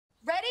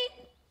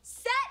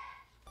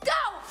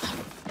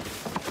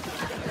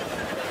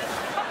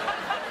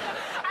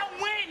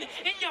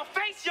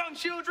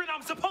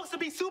I'm supposed to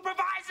be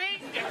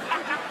supervising?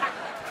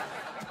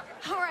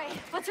 All right,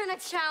 what's our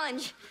next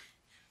challenge?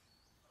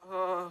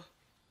 I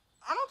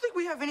don't think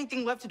we have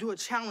anything left to do a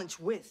challenge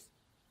with.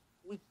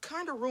 We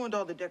kind of ruined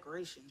all the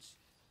decorations.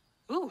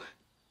 Ooh,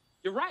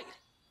 you're right.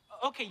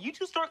 Okay, you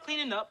two start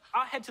cleaning up.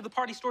 I'll head to the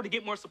party store to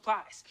get more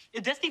supplies.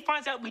 If Destiny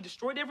finds out we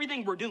destroyed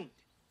everything, we're doomed.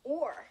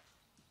 Or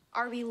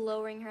are we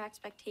lowering her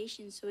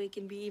expectations so we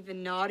can be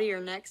even naughtier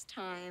next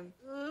time?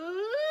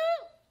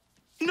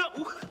 No.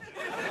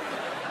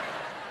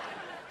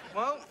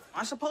 Well,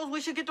 I suppose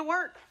we should get to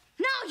work.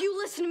 Now you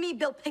listen to me,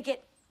 Bill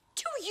Pickett.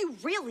 Do you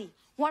really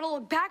want to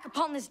look back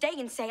upon this day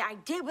and say I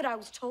did what I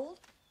was told?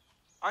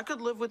 I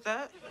could live with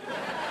that.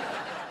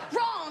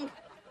 Wrong!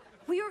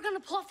 We were gonna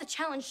pull off the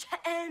challenge to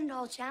end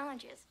all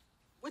challenges.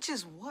 Which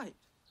is what?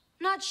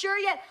 Not sure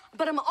yet,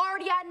 but I'm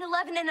already at an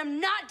 11 and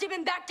I'm not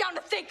dipping back down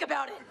to think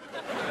about it.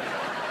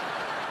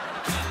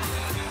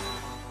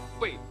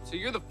 Wait, so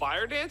you're the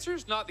fire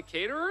dancers, not the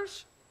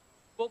caterers?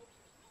 Well,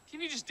 can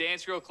you just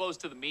dance real close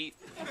to the meat?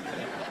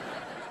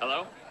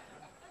 Hello?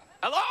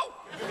 Hello?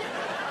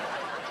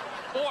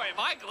 Boy, am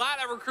I glad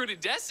I recruited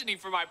Destiny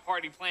for my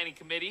party planning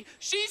committee.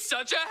 She's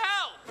such a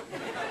help!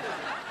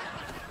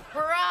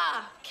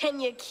 Hurrah! Can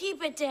you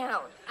keep it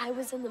down? I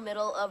was in the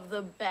middle of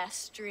the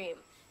best dream.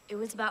 It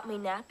was about me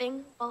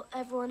napping while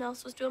everyone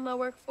else was doing my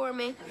work for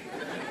me.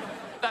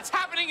 That's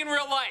happening in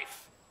real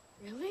life.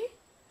 Really?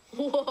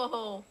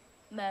 Whoa,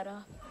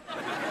 meta.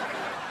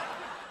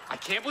 I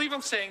can't believe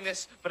I'm saying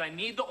this, but I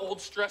need the old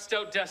stressed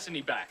out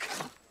Destiny back.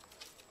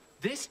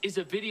 This is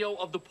a video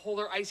of the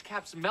polar ice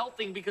caps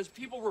melting because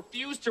people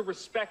refuse to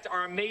respect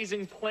our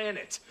amazing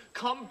planet.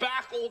 Come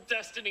back, old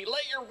Destiny.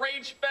 Let your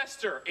rage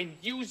fester and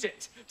use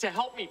it to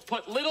help me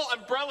put little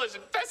umbrellas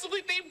in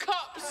festively themed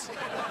cups.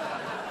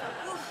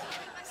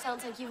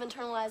 Sounds like you've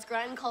internalized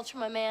grind culture,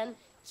 my man.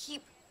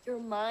 Keep your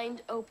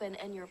mind open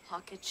and your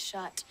pockets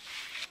shut.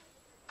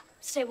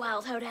 Stay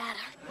wild, ho dad.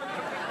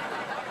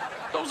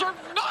 Those are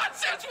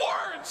nonsense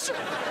words!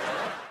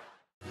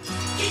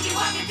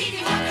 Kikiwaka,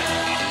 Kikiwaka.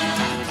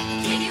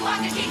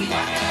 Kikiwaka,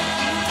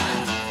 Kikiwaka.